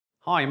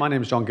Hi, my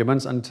name is John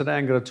Gibbons, and today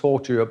I'm going to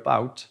talk to you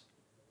about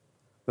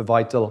the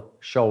vital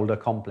shoulder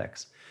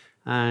complex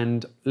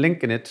and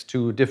linking it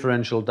to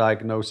differential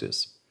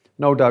diagnosis.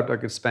 No doubt I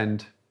could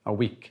spend a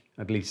week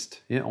at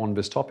least on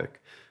this topic,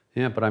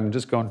 but I'm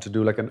just going to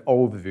do like an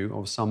overview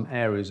of some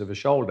areas of the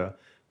shoulder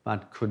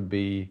that could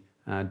be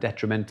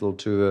detrimental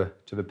to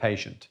the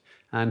patient.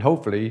 And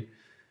hopefully,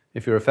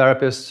 if you're a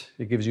therapist,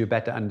 it gives you a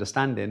better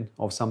understanding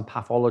of some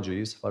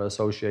pathologies that are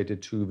associated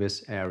to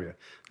this area.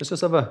 Let's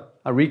just have a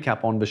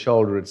recap on the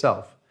shoulder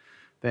itself.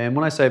 Then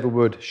when I say the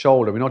word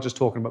shoulder, we're not just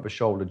talking about the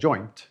shoulder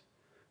joint,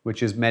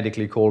 which is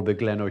medically called the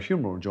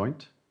glenohumeral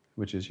joint,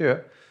 which is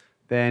here.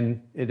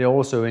 Then it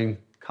also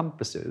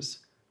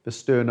encompasses the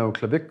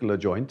sternoclavicular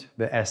joint,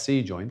 the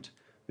SC joint,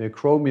 the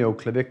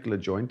acromioclavicular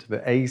joint,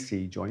 the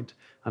AC joint,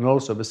 and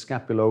also the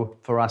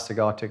scapulothoracic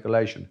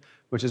articulation,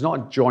 which is not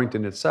a joint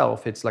in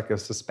itself, it's like a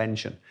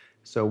suspension.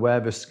 So where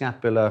the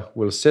scapula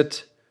will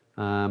sit,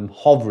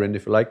 hovering,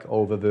 if you like,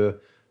 over the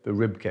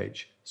rib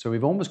cage. So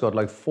we've almost got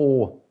like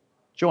 4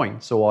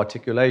 joints or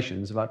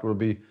articulations that will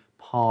be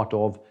part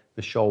of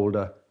the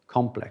shoulder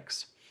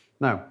complex.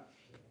 Now,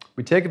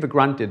 we take it for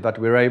granted that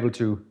we're able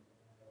to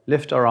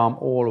lift our arm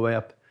all the way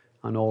up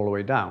and all the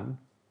way down,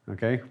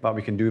 okay? But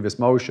we can do this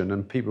motion,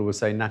 and people will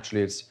say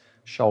naturally it's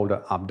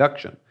shoulder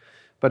abduction.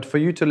 But for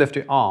you to lift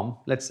your arm,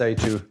 let's say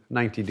to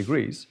 90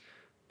 degrees,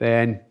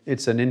 then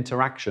it's an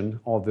interaction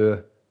of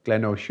the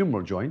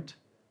glenohumeral joint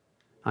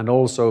and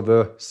also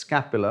the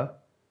scapula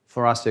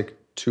thoracic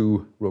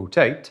to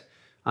rotate.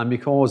 And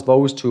because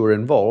those two are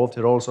involved,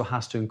 it also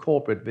has to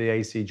incorporate the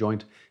AC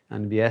joint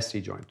and the SC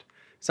joint.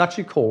 It's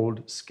actually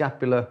called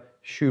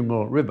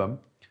scapular-humeral rhythm,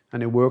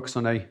 and it works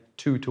on a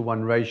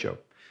 2-to-1 ratio.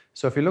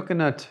 So if you're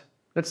looking at,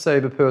 let's say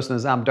the person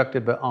has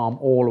abducted the arm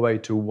all the way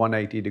to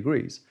 180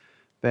 degrees,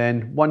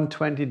 then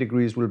 120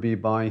 degrees will be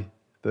by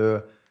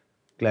the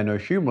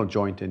glenohumeral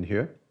joint in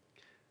here,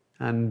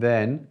 and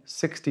then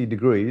 60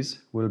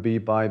 degrees will be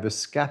by the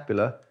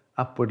scapula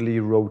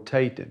upwardly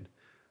rotating.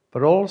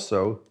 But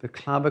also the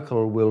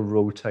clavicle will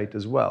rotate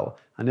as well,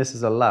 and this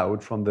is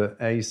allowed from the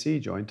AC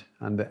joint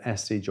and the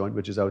SC joint,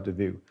 which is out of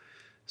view.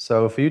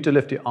 So for you to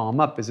lift your arm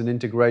up is an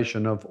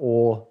integration of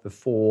all the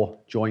 4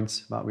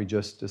 joints that we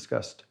just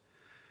discussed.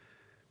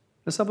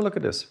 Let's have a look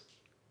at this.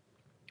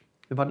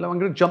 I'm going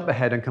to jump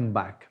ahead and come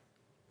back.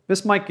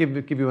 This might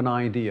give you an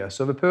idea.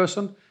 So the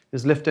person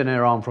is lifting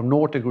their arm from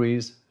 0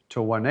 degrees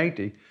to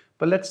 180,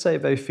 but let's say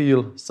they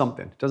feel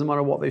something. It doesn't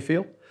matter what they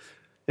feel.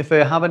 If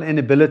they have an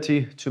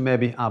inability to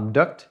maybe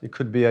abduct, it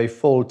could be a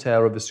full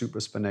tear of the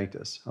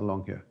supraspinatus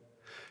along here.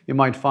 You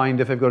might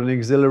find if they've got an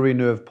axillary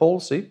nerve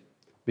palsy,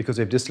 because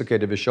they've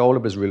dislocated the shoulder,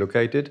 but is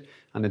relocated,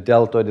 and the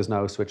deltoid is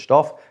now switched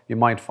off, you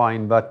might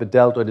find that the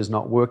deltoid is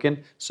not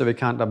working, so they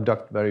can't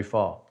abduct very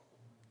far.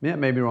 Yeah,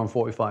 maybe around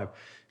 45.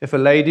 If a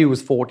lady who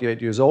is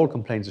 48 years old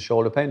complains of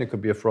shoulder pain, it could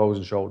be a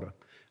frozen shoulder.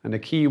 And the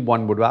key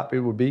one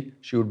would be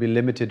she would be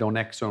limited on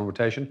external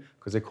rotation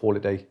because they call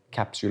it a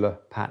capsular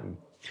pattern.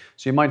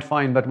 So you might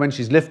find that when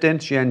she's lifting,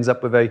 she ends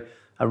up with a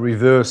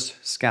reverse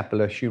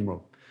scapular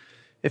humeral.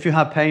 If you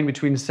have pain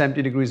between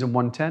 70 degrees and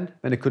 110,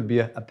 then it could be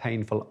a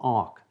painful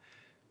arc.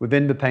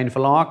 Within the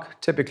painful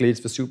arc, typically it's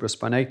the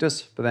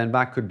supraspinatus, but then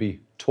that could be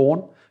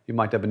torn. You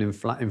might have an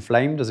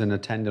inflamed, as in a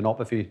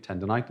tendinopathy,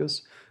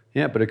 tendinitis.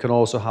 Yeah, but it can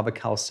also have a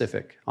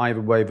calcific, either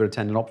way of a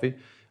tendinopathy.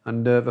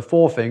 And the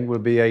 4th thing will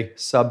be a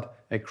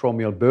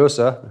subacromial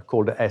bursa,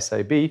 called the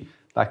SAB,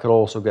 that could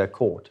also get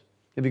caught.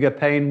 If you get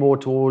pain more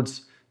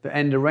towards the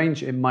end of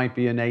range, it might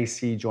be an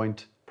AC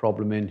joint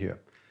problem in here.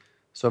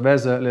 So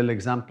there's a little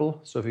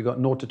example. So if you've got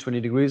 0 to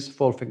 20 degrees,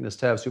 full thickness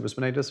tear of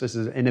supraspinatus, this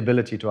is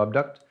inability to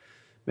abduct.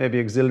 Maybe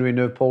axillary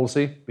nerve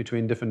palsy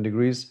between different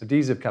degrees,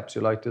 adhesive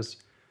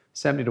capsulitis,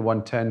 70 to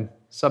 110,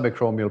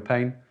 subacromial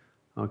pain,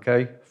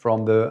 okay,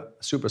 from the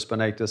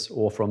supraspinatus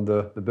or from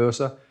the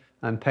bursa,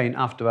 and pain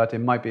after that, it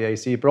might be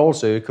AC, but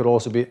also it could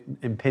also be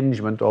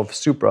impingement of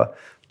supra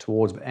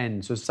towards the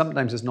end. So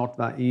sometimes it's not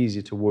that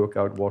easy to work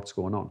out what's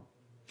going on.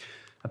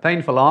 A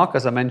painful arc,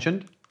 as I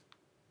mentioned.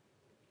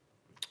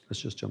 Let's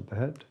just jump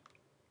ahead.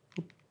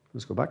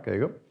 Let's go back, there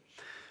you go.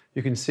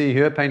 You can see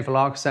here, painful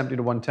arc, 70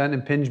 to 110,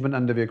 impingement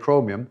under the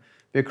acromion.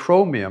 The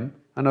acromion,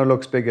 I know it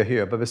looks bigger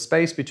here, but the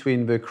space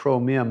between the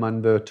acromion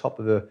and the top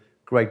of the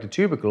greater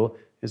tubercle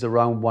is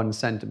around 1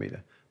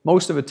 centimeter.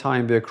 Most of the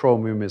time the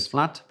acromion is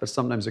flat, but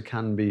sometimes it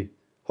can be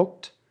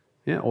hooked,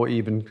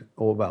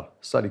 or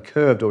slightly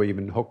curved or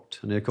even hooked,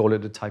 and they call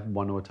it a type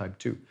 1 or type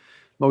 2.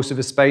 Most of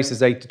the space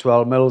is 8 to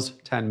 12 mils,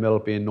 10 mil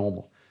being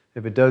normal.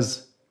 If it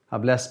does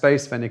have less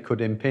space, then it could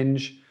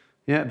impinge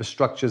the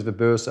structures of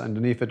the bursa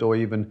underneath it, or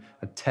even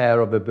a tear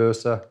of the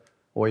bursa,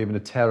 or even a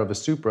tear of the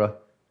supra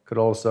could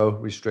also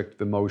restrict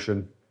the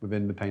motion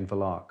within the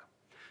painful arc.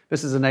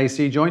 This is an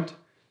AC joint.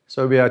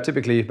 So we are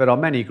typically, there are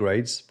many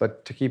grades,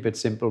 but to keep it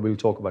simple, we'll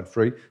talk about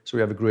 3. So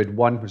we have a grade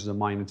 1, which is a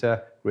minor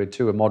tear, grade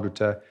 2, a moderate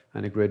tear,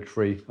 and a grade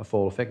 3, a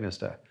full thickness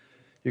tear.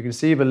 You can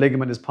see the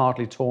ligament is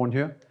partly torn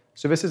here.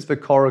 So this is the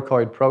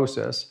coracoid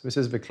process. This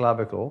is the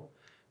clavicle.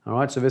 All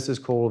right, so this is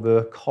called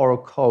the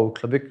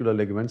coracoclavicular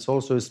ligaments,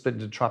 also split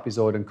into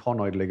trapezoid and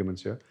conoid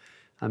ligaments here.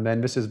 And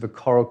then this is the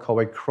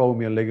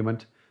coracoacromial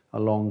ligament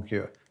along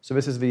here. So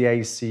this is the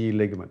AC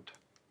ligament.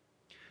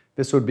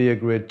 This would be a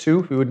grade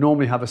 2. We would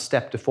normally have a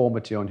step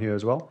deformity on here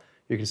as well.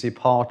 You can see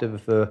part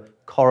of the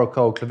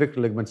coracoclavicular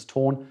ligaments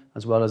torn,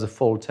 as well as a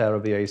full tear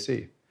of the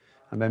AC.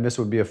 And then this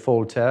would be a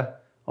full tear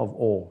of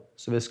all.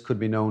 So this could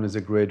be known as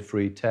a grade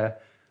 3 tear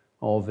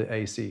of the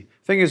AC.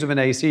 Thing is, with an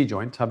AC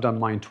joint, I've done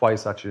mine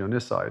twice actually on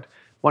this side.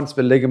 Once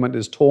the ligament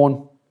is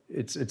torn,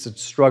 it's a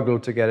struggle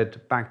to get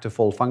it back to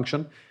full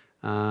function.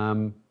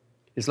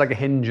 It's like a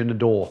hinge in a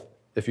door.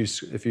 If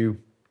you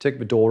take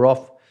the door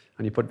off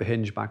and you put the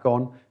hinge back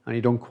on and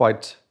you don't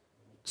quite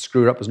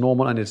screw it up as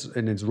normal and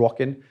it's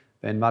rocking,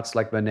 then that's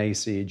like an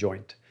AC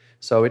joint.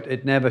 So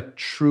it never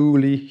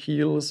truly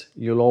heals.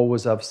 You'll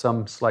always have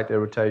some slight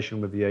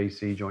irritation with the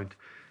AC joint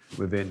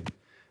within.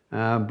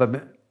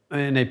 But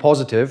in a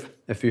positive,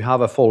 if you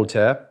have a full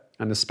tear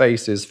and the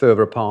space is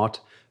further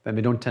apart, then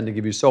they don't tend to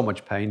give you so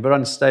much pain. They're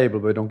unstable,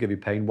 but they don't give you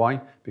pain.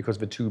 Why? Because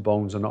the two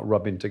bones are not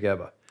rubbing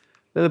together.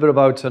 A little bit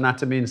about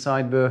anatomy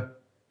inside the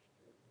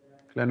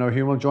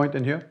glenohumeral joint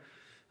in here.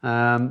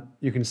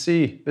 You can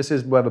see this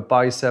is where the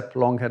bicep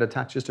long head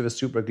attaches to the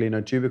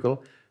supraglenotubercle.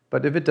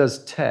 But if it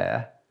does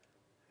tear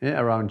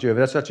around here,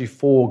 that's actually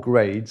 4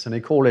 grades, and they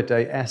call it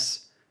a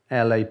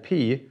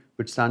SLAP,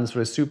 which stands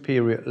for a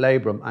superior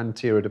labrum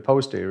anterior to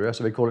posterior.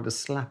 So they call it a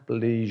slap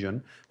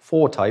lesion.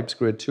 4 types.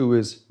 Grade 2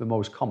 is the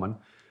most common,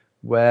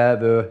 where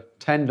the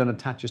tendon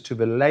attaches to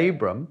the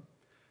labrum,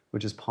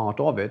 which is part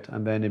of it,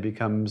 and then it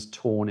becomes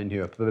torn in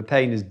here. But the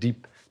pain is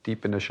deep,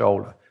 deep in the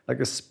shoulder. Like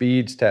a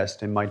speed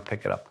test, it might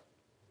pick it up.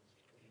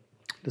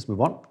 Let's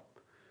move on.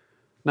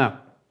 Now,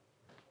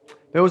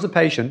 there was a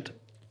patient,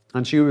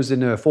 and she was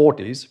in her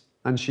 40s,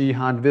 and she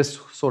had this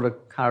sort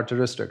of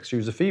characteristics. She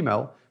was a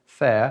female,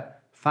 fair,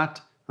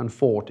 fat, and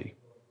 40.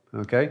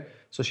 Okay?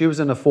 So she was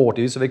in her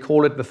 40s, so they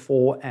call it the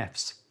 4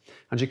 Fs.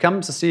 And she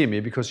comes to see me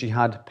because she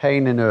had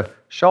pain in her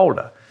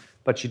shoulder,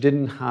 but she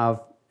didn't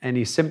have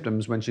any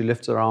symptoms when she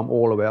lifts her arm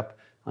all the way up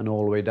and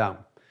all the way down.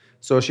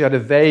 So she had a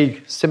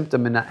vague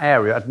symptom in that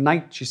area. At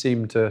night, she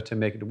seemed to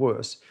make it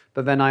worse.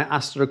 But then I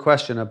asked her a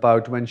question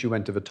about when she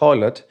went to the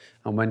toilet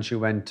and when she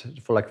went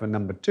for like the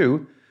number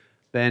 2.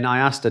 Then I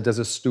asked her, does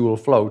a stool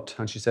float?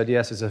 And she said,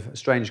 yes, it's a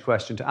strange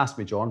question to ask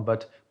me, John,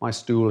 but my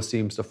stool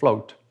seems to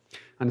float.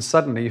 And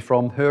suddenly,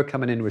 from her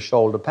coming in with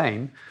shoulder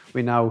pain,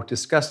 we're now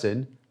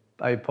discussing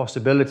a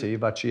possibility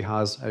that she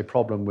has a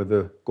problem with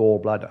the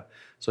gallbladder.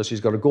 So she's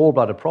got a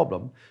gallbladder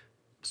problem.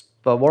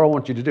 But what I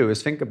want you to do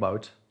is think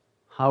about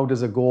how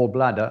does a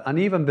gallbladder, and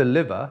even the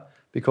liver,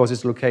 because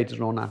it's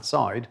located on that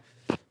side,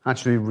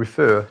 actually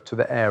refer to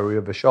the area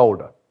of the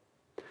shoulder.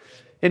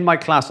 In my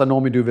class, I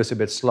normally do this a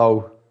bit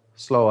slower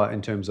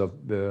in terms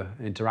of the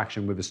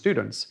interaction with the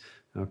students,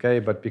 okay?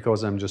 But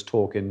because I'm just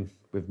talking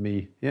with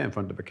me in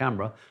front of the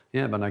camera,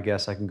 then I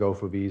guess I can go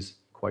through these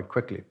quite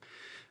quickly.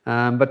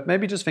 But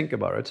maybe just think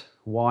about it,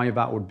 why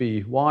that would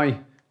be. Why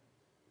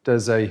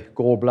does a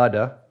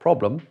gallbladder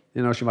problem,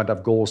 she might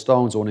have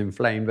gallstones or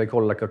inflamed, they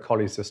call it like a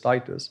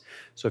cholecystitis.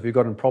 So if you've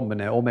got a problem in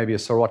there, or maybe a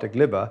cirrhotic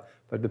liver,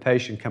 but the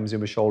patient comes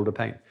in with shoulder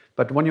pain.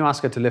 But when you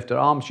ask her to lift her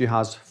arm, she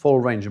has full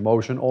range of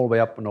motion, all the way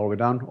up and all the way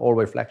down, all the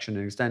way flexion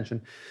and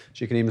extension.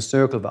 She can even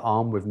circle the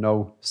arm with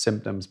no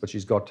symptoms, but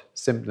she's got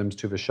symptoms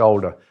to the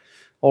shoulder.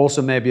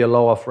 Also maybe a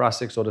lower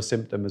thoracic sort of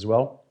symptom as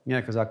well,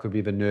 because that could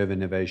be the nerve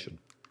innervation.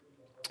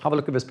 Have a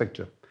look at this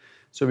picture.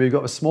 So we've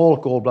got a small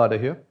gallbladder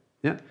here,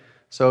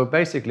 So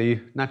basically,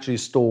 naturally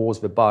stores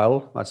the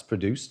bile that's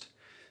produced.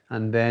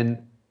 And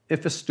then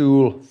if a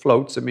stool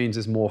floats, it means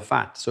there's more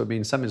fat. So it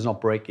means something's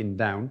not breaking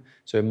down.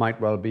 So it might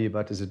well be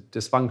that there's a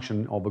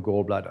dysfunction of the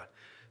gallbladder.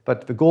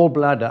 But the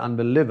gallbladder and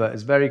the liver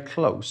is very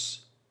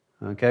close,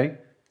 okay,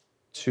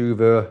 to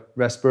the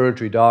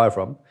respiratory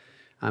diaphragm.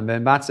 And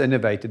then that's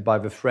innervated by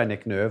the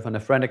phrenic nerve. And the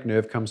phrenic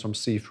nerve comes from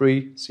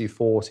C3,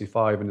 C4,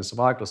 C5 in the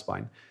cervical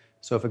spine.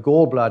 So if a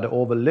gallbladder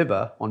or the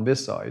liver on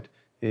this side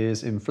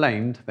is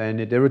inflamed, then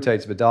it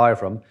irritates the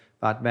diaphragm,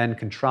 that then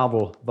can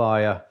travel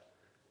via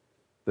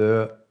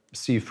the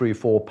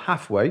C3-4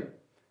 pathway,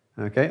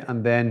 okay,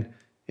 and then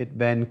it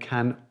then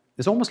can,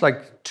 it's almost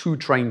like 2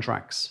 train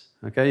tracks,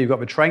 okay? You've got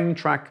the train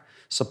track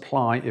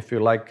supply, if you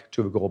like,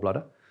 to the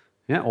gallbladder,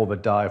 or the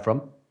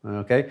diaphragm,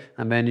 okay?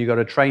 And then you've got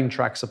a train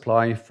track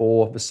supply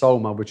for the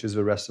soma, which is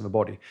the rest of the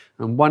body.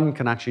 And one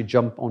can actually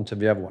jump onto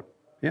the other one.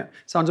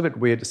 Sounds a bit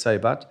weird to say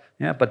that,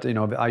 but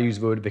I use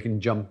the word they can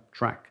jump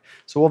track.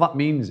 So all that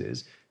means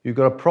is you've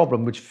got a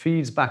problem which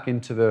feeds back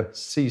into the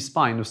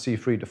C-spine of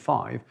C3 to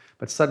 5,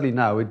 but suddenly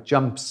now it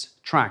jumps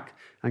track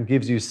and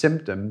gives you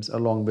symptoms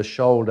along the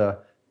shoulder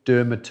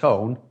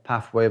dermatome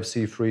pathway of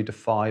C3 to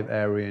 5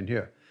 area in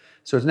here.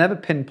 So it's never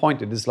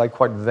pinpointed, it's like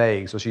quite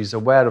vague. So she's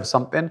aware of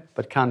something,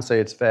 but can't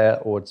say it's fair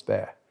or it's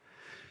bare.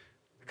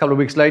 A couple of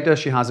weeks later,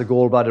 she has a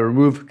gallbladder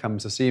removed,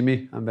 comes to see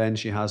me, and then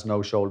she has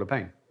no shoulder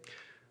pain.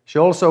 She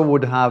also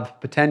would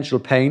have potential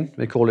pain,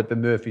 they call it the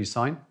Murphy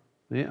sign,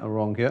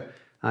 around here,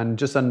 and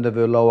just under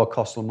the lower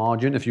costal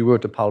margin. If you were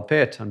to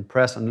palpate and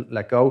press and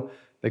let go,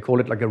 They call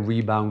it like a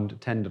rebound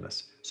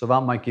tenderness. So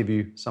that might give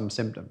you some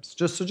symptoms.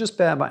 Just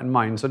bear that in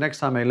mind. So next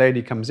time a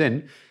lady comes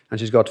in and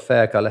she's got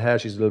fair color hair,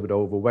 she's a little bit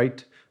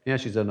overweight, yeah,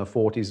 she's in her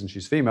 40s and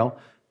she's female,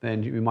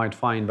 then you might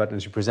find that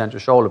as you present your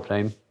shoulder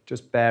pain,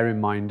 just bear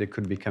in mind it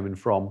could be coming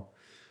from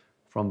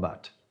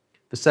that.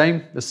 The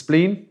same, the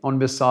spleen on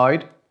this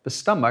side, the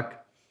stomach,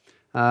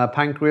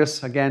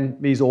 pancreas, again,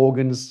 these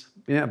organs,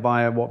 yeah,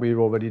 via what we've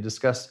already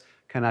discussed,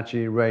 can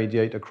actually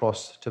radiate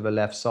across to the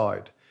left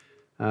side.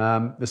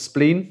 The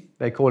spleen,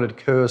 they call it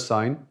Kerr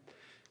sign.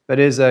 There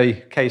is a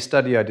case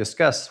study I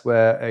discussed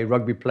where a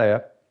rugby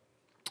player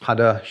had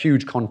a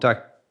huge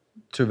contact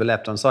to the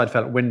left-hand side,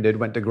 felt winded,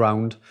 went to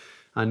ground,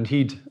 and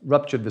he'd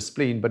ruptured the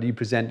spleen, but he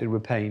presented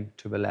with pain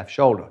to the left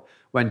shoulder.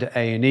 Went to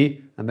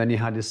A&E, and then he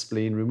had his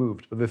spleen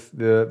removed. But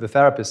the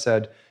therapist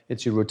said,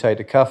 it's your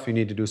rotator cuff, you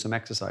need to do some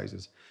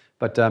exercises.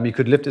 But he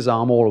could lift his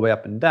arm all the way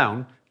up and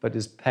down, but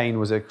his pain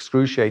was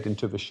excruciating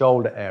to the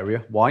shoulder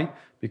area. Why?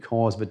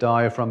 Because the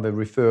diaphragm, they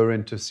refer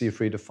into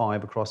C3 to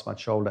 5 across that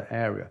shoulder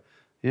area,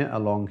 yeah,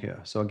 along here.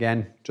 So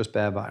again, just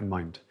bear that in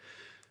mind.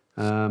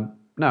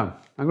 Now,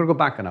 I'm going to go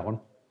back on that one.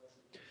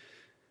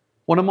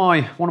 One of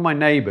my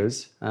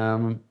neighbors,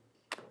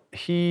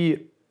 he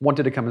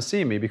wanted to come and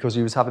see me because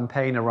he was having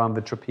pain around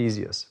the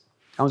trapezius.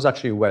 I was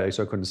actually away,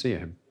 so I couldn't see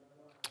him.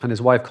 And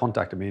his wife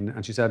contacted me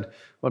and she said,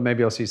 well,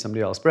 maybe I'll see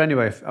somebody else. But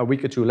anyway, a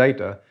week or two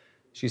later,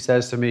 she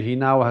says to me, he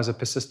now has a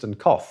persistent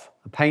cough,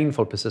 a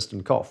painful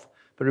persistent cough.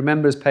 But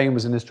remember, his pain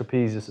was in his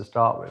trapezius to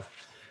start with.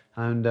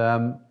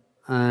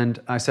 And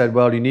I said,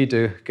 well, you need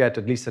to get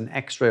at least an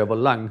x-ray of a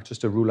lung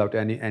just to rule out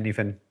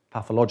anything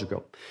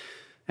pathological.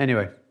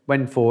 Anyway,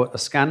 went for a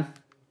scan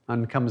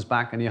and comes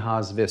back and he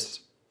has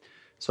this.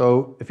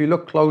 So if you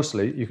look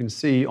closely, you can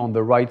see on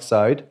the right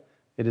side,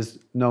 it is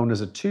known as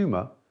a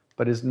tumor,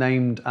 but is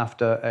named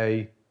after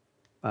a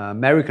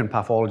American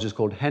pathologist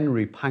called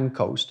Henry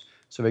Pancoast.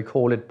 So they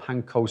call it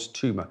pancoast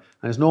tumor.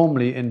 And it's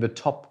normally in the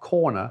top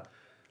corner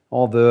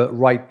of the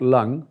right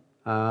lung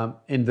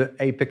in the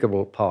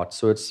apical part.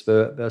 So it's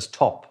there's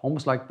top,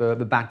 almost like the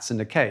bats in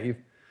the cave.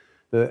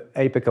 The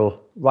apical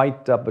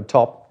right up the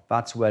top,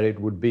 that's where it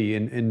would be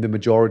in the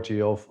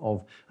majority of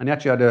and he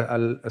actually had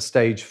a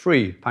stage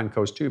 3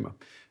 pancoast tumor.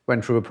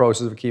 Went through a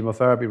process of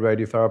chemotherapy,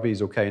 radiotherapy,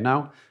 he's okay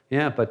now.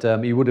 Yeah, but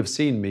he would have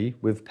seen me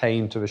with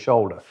pain to the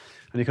shoulder.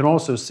 And you can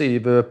also see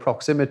the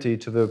proximity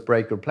to the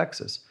brachial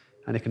plexus,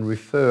 and it can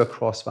refer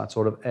across that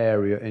sort of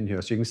area in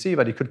here. So you can see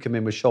that he could come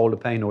in with shoulder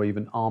pain or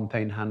even arm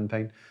pain, hand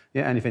pain,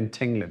 yeah, anything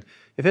tingling.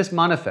 If this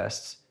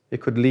manifests,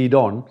 it could lead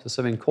on to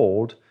something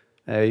called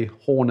a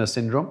Horner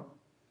syndrome.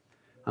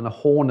 And a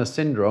Horner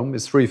syndrome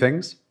is 3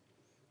 things.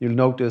 You'll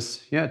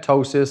notice, yeah,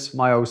 ptosis,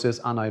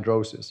 meiosis,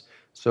 anhidrosis.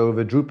 So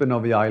the drooping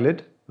of the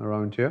eyelid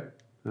around here,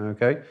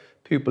 okay?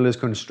 Pupil is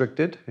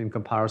constricted in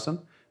comparison.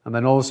 And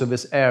then also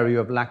this area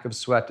of lack of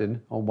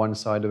sweating on one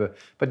side of it.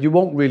 But you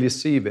won't really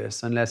see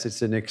this unless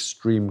it's in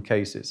extreme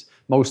cases.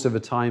 Most of the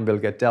time they'll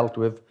get dealt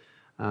with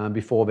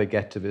before they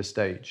get to this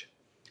stage.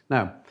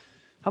 Now,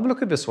 have a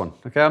look at this one,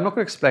 okay? I'm not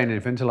going to explain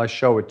anything until I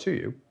show it to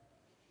you.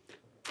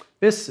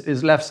 This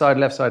is left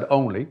side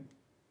only.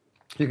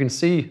 You can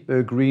see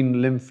the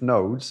green lymph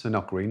nodes,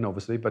 not green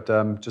obviously, but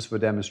just for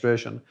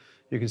demonstration.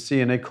 You can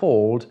see, and they're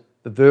called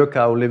the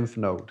Virchow lymph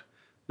node,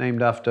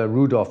 named after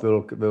Rudolf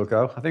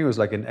Virchow. I think it was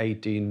like in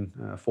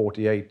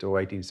 1848 or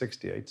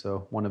 1868,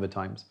 so one of the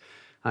times.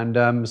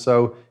 And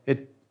so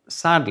it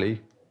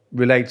sadly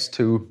relates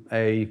to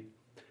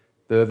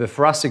the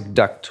thoracic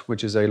duct,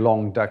 which is a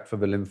long duct for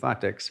the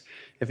lymphatics.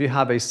 If you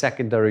have a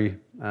secondary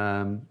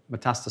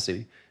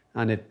metastasis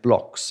and it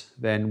blocks,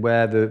 then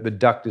where the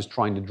duct is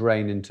trying to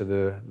drain into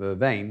the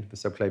vein, the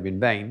subclavian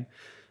vein,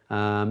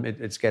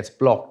 it gets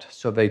blocked.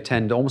 So they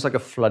tend almost like a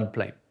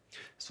floodplain.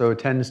 So it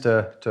tends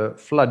to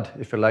flood,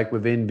 if you like,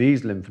 within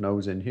these lymph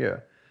nodes in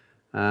here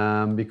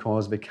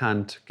because they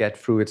can't get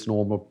through its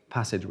normal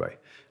passageway.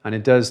 And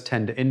it does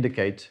tend to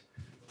indicate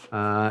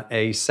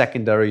a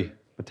secondary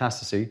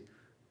metastasis,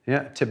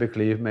 yeah,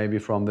 typically maybe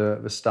from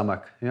the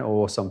stomach, yeah,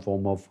 or some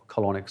form of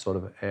colonic sort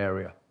of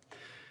area.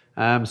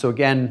 So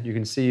again, you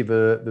can see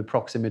the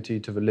proximity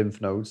to the lymph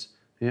nodes,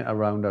 yeah,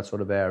 around that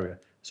sort of area.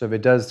 So if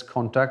it does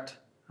contact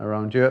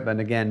around here,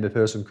 then again, the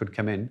person could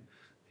come in,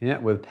 yeah,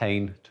 with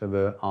pain to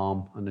the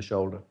arm and the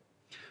shoulder.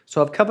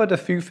 So I've covered a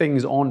few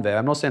things on there.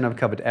 I'm not saying I've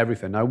covered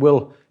everything. I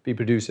will be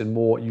producing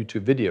more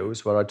YouTube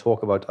videos where I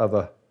talk about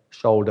other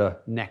shoulder,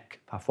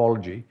 neck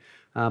pathology.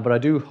 But I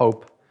do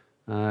hope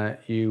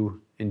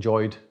you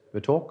enjoyed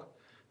the talk.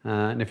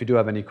 And if you do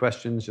have any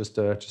questions, just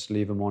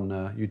leave them on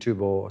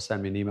YouTube or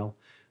send me an email,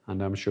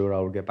 and I'm sure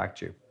I'll get back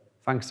to you.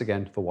 Thanks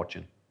again for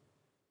watching.